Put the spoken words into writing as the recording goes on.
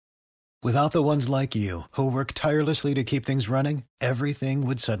Without the ones like you, who work tirelessly to keep things running, everything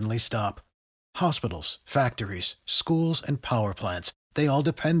would suddenly stop. Hospitals, factories, schools, and power plants, they all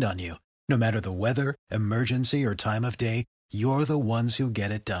depend on you. No matter the weather, emergency, or time of day, you're the ones who get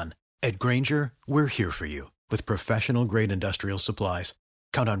it done. At Grainger, we're here for you with professional-grade industrial supplies.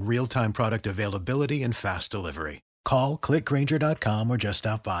 Count on real-time product availability and fast delivery. Call, clickgrainger.com, or just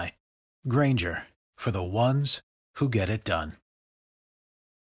stop by. Grainger, for the ones who get it done.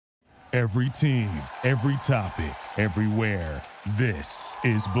 Every team, every topic, everywhere. This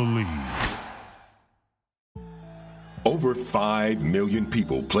is Believe. Over 5 million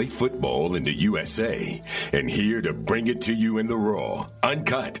people play football in the USA, and here to bring it to you in the raw,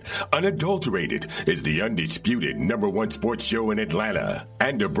 uncut, unadulterated is the undisputed #1 sports show in Atlanta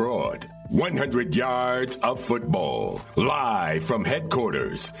and abroad. 100 yards of football, live from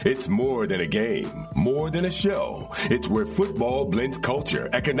headquarters. It's more than a game, more than a show. It's where football blends culture,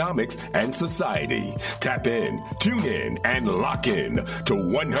 economics, and society. Tap in, tune in, and lock in to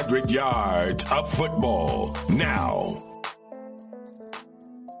 100 yards of football now.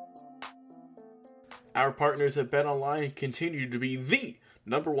 Our partners at BetOnline continue to be the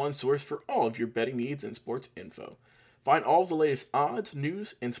 #1 source for all of your betting needs and sports info. Find all of the latest odds,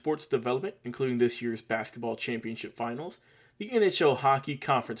 news, and sports development, including this year's basketball championship finals, the NHL hockey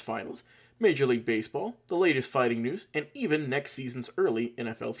conference finals, Major League Baseball, the latest fighting news, and even next season's early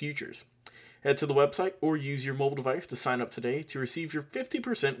NFL futures. Head to the website or use your mobile device to sign up today to receive your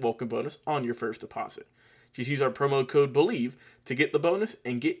 50% welcome bonus on your first deposit. Just use our promo code BELIEVE to get the bonus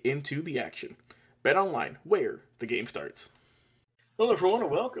and get into the action. BetOnline, where the game starts. Hello everyone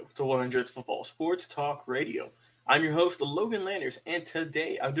and welcome to 100's Football Sports Talk Radio. I'm your host, Logan Landers, and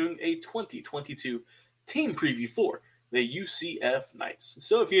today I'm doing a 2022 team preview for the UCF Knights.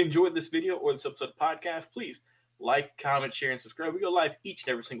 So if you enjoyed this video or this episode of the podcast, please like, comment, share, and subscribe. We go live each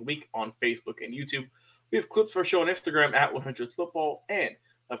and every single week on Facebook and YouTube. We have clips for our show on Instagram at 100 Football, and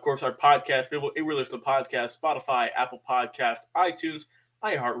of course our podcast available everywhere listen to podcasts, Spotify, Apple Podcasts, iTunes,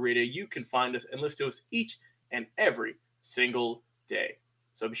 iHeartRadio. You can find us and listen to us each and every single day.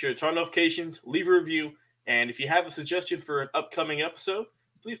 So be sure to turn on notifications, leave a review, and if you have a suggestion for an upcoming episode,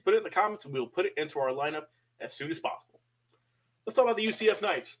 please put it in the comments and we'll put it into our lineup as soon as possible. Let's talk about the UCF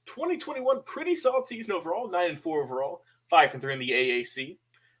Knights. 2021, pretty solid season overall, 9-4 overall, 5-3 in the AAC.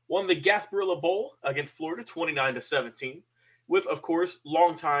 Won the Gasparilla Bowl against Florida, 29-17, with, of course,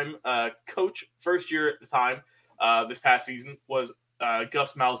 longtime coach, first year at the time, this past season, was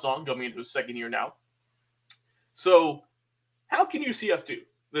Gus Malzahn, going into his second year now. So, how can UCF do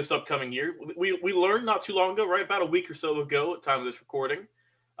this upcoming year? We learned not too long ago, right, about a week or so ago at the time of this recording,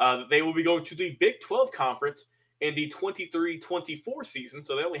 that they will be going to the Big 12 Conference in the 23-24 season.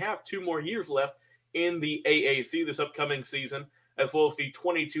 So they only have 2 more years left in the AAC this upcoming season, as well as the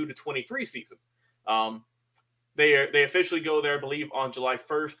 22-23 season. They officially go there, I believe, on July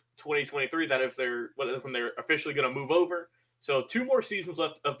 1st, 2023. That is when they're officially going to move over. So 2 more seasons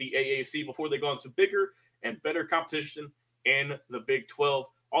left of the AAC before they go into bigger and better competition in the Big 12.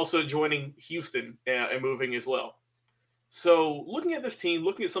 Also joining Houston and moving as well. So looking at this team,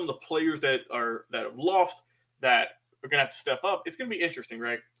 looking at some of the players that have lost, that are going to have to step up, it's going to be interesting,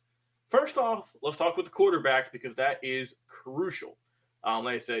 right? First off, let's talk with the quarterbacks because that is crucial.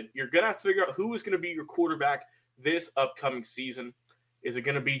 Like I said, you're going to have to figure out who is going to be your quarterback this upcoming season. Is it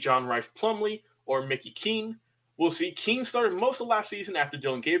going to be John Rice Plumlee or Mickey Keene? We'll see. Keene started most of last season after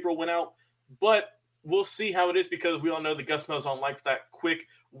Dylan Gabriel went out, but we'll see how it is because we all know that Gus Malzahn likes that quick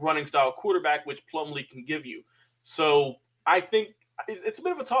running style quarterback, which Plumlee can give you. So I think it's a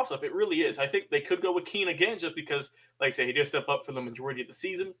bit of a toss-up. It really is. I think they could go with Keene again just because, like I say, he did step up for the majority of the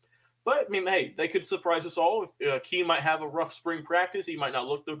season. But, I mean, hey, they could surprise us all. Keene might have a rough spring practice. He might not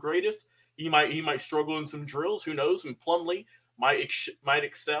look the greatest. He might struggle in some drills. Who knows? And Plumlee might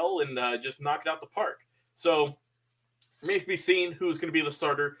excel and just knock it out the park. So it remains to be seen who's going to be the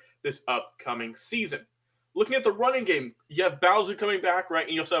starter this upcoming season. Looking at the running game, you have Bowser coming back, right?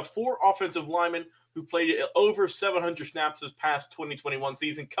 And you also have 4 offensive linemen who played over 700 snaps this past 2021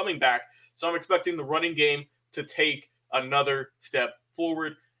 season coming back. So I'm expecting the running game to take another step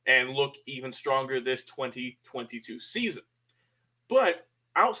forward and look even stronger this 2022 season. But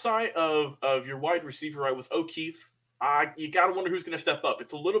outside of your wide receiver, right, with O'Keefe, you got to wonder who's going to step up.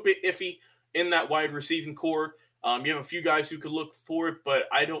 It's a little bit iffy in that wide receiving core. You have a few guys who could look for it, but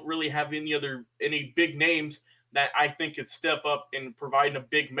I don't really have any big names that I think could step up and provide in a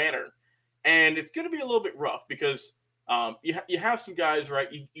big manner. And it's going to be a little bit rough because you have some guys, right?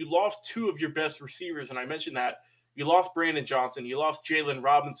 You lost 2 of your best receivers, and I mentioned that. You lost Brandon Johnson. You lost Jalen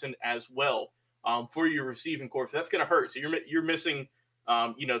Robinson as well for your receiving corps. So that's going to hurt. So you're missing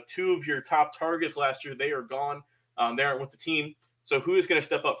Two of your top targets last year, they are gone. They aren't with the team. So who is going to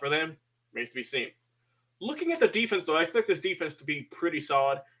step up for them? Remains to be seen. Looking at the defense, though, I expect this defense to be pretty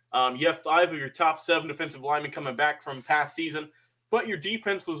solid. You have 5 of your top 7 defensive linemen coming back from past season, but your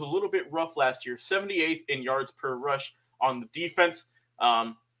defense was a little bit rough last year. 78th in yards per rush on the defense,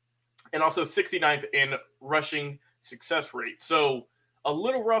 and also 69th in rushing success rate. So a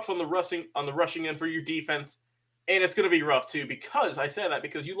little rough on the rushing end for your defense, and it's going to be rough too because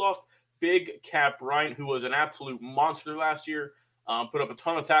you lost Big Cat Bryant, who was an absolute monster last year. Put up a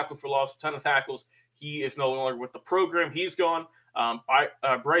ton of tackles for loss, a ton of tackles. He is no longer with the program. He's gone.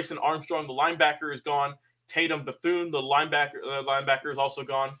 Bryson Armstrong, the linebacker, is gone. Tatum Bethune, the linebacker, is also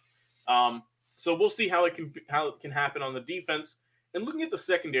gone. So we'll see how it can happen on the defense. And looking at the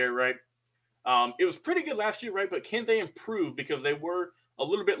secondary, right? It was pretty good last year, right? But can they improve because they were a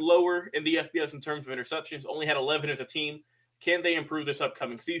little bit lower in the FBS in terms of interceptions? Only had 11 as a team. Can they improve this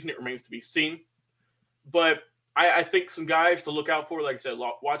upcoming season? It remains to be seen. But I think some guys to look out for, like I said,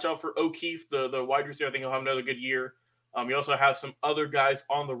 watch out for O'Keefe, the wide receiver. I think he'll have another good year. You also have some other guys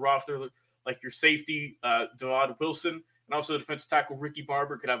on the roster, like your safety, Devon Wilson, and also defensive tackle Ricky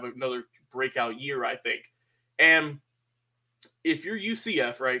Barber could have another breakout year, I think. And if you're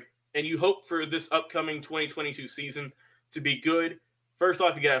UCF, right, and you hope for this upcoming 2022 season to be good, first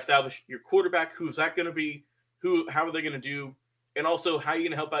off, you got to establish your quarterback. Who's that going to be? How are they going to do? And also, how are you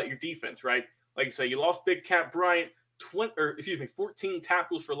going to help out your defense, right? Like you say, you lost Big Cat Bryant, 14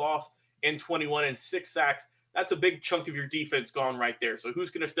 tackles for loss and 21 and 6 sacks. That's a big chunk of your defense gone right there. So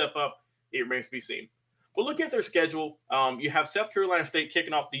who's going to step up? It remains to be seen. But look at their schedule. You have South Carolina State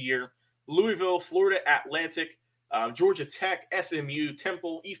kicking off the year, Louisville, Florida Atlantic, Georgia Tech, SMU,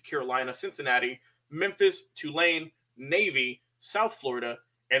 Temple, East Carolina, Cincinnati, Memphis, Tulane, Navy, South Florida.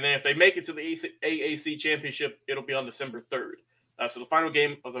 And then if they make it to the AAC championship, it'll be on December 3rd. So the final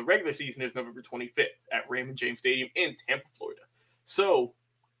game of the regular season is November 25th at Raymond James Stadium in Tampa, Florida. So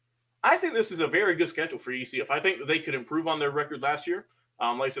I think this is a very good schedule for UCF. I think they could improve on their record last year.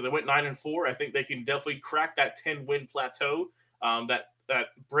 Like I said, they went 9-4. I think they can definitely crack that 10-win plateau, that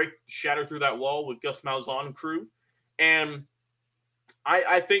shatter through that wall with Gus Malzahn and crew. And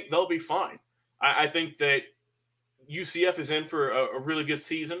I think they'll be fine. I think that UCF is in for a really good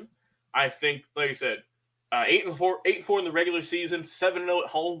season. I think, like I said, 8-4 in the regular season, 7-0 at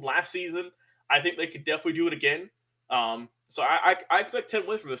home last season. I think they could definitely do it again. So I expect 10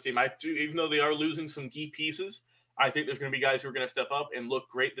 wins from this team. I do, even though they are losing some key pieces. I think there's going to be guys who are going to step up and look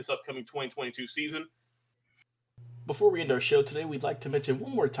great this upcoming 2022 season. Before we end our show today, we'd like to mention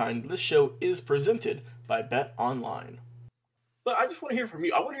one more time this show is presented by Bet Online. But I just want to hear from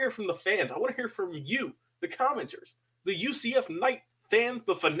you. I want to hear from the fans. I want to hear from you, the commenters, the UCF Knight fans,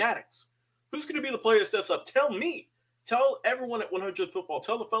 the fanatics. Who's going to be the player that steps up? Tell me. Tell everyone at 100 Football.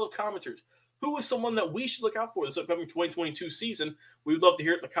 Tell the fellow commenters. Who is someone that we should look out for this upcoming 2022 season? We would love to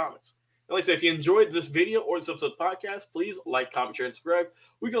hear it in the comments. And like I said, if you enjoyed this video or this episode of the podcast, please like, comment, share, and subscribe.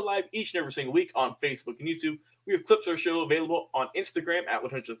 We go live each and every single week on Facebook and YouTube. We have clips of our show available on Instagram at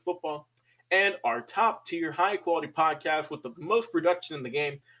 100 Football. And our top tier, high quality podcast with the most production in the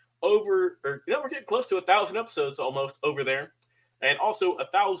game we're getting close to 1,000 episodes almost over there. And also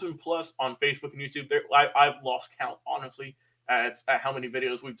 1,000 plus on Facebook and YouTube. I've lost count, honestly, at how many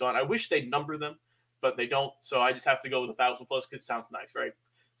videos we've done. I wish they'd number them, but they don't. So I just have to go with 1,000 plus because it sounds nice, right?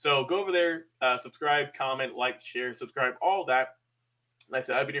 So go over there, subscribe, comment, like, share, subscribe, all that. Like I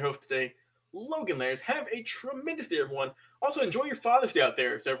said, I've been your host today, Logan Layers. Have a tremendous day, everyone. Also, enjoy your Father's Day out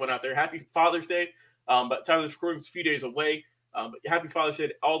there. To everyone out there, happy Father's Day. But time of recording is a few days away. But happy Father's Day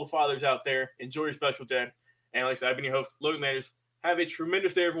to all the fathers out there. Enjoy your special day. And like I said, I've been your host, Logan Layers. Have a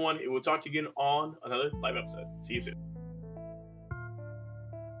tremendous day, everyone. And we'll talk to you again on another live episode. See you soon.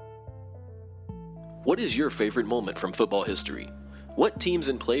 What is your favorite moment from football history? What teams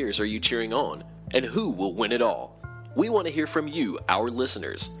and players are you cheering on? And who will win it all? We want to hear from you, our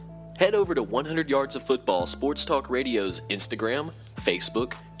listeners. Head over to 100 Yards of Football Sports Talk Radio's Instagram,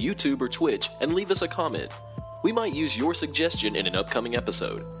 Facebook, YouTube, or Twitch and leave us a comment. We might use your suggestion in an upcoming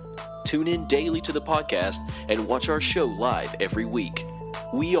episode. Tune in daily to the podcast and watch our show live every week.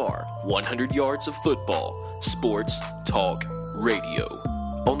 We are 100 Yards of Football Sports Talk Radio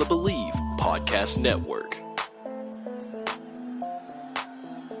on the Believe Podcast Network.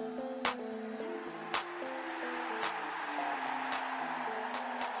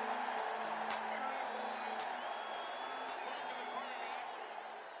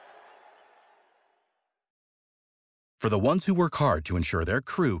 For the ones who work hard to ensure their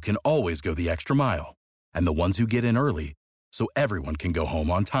crew can always go the extra mile, and the ones who get in early so everyone can go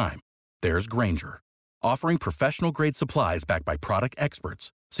home on time, there's Grainger, offering professional-grade supplies backed by product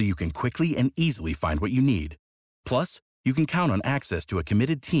experts so you can quickly and easily find what you need. Plus, you can count on access to a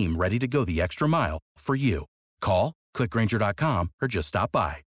committed team ready to go the extra mile for you. Call, click Grainger.com, or just stop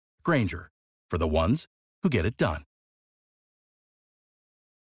by. Grainger, for the ones who get it done.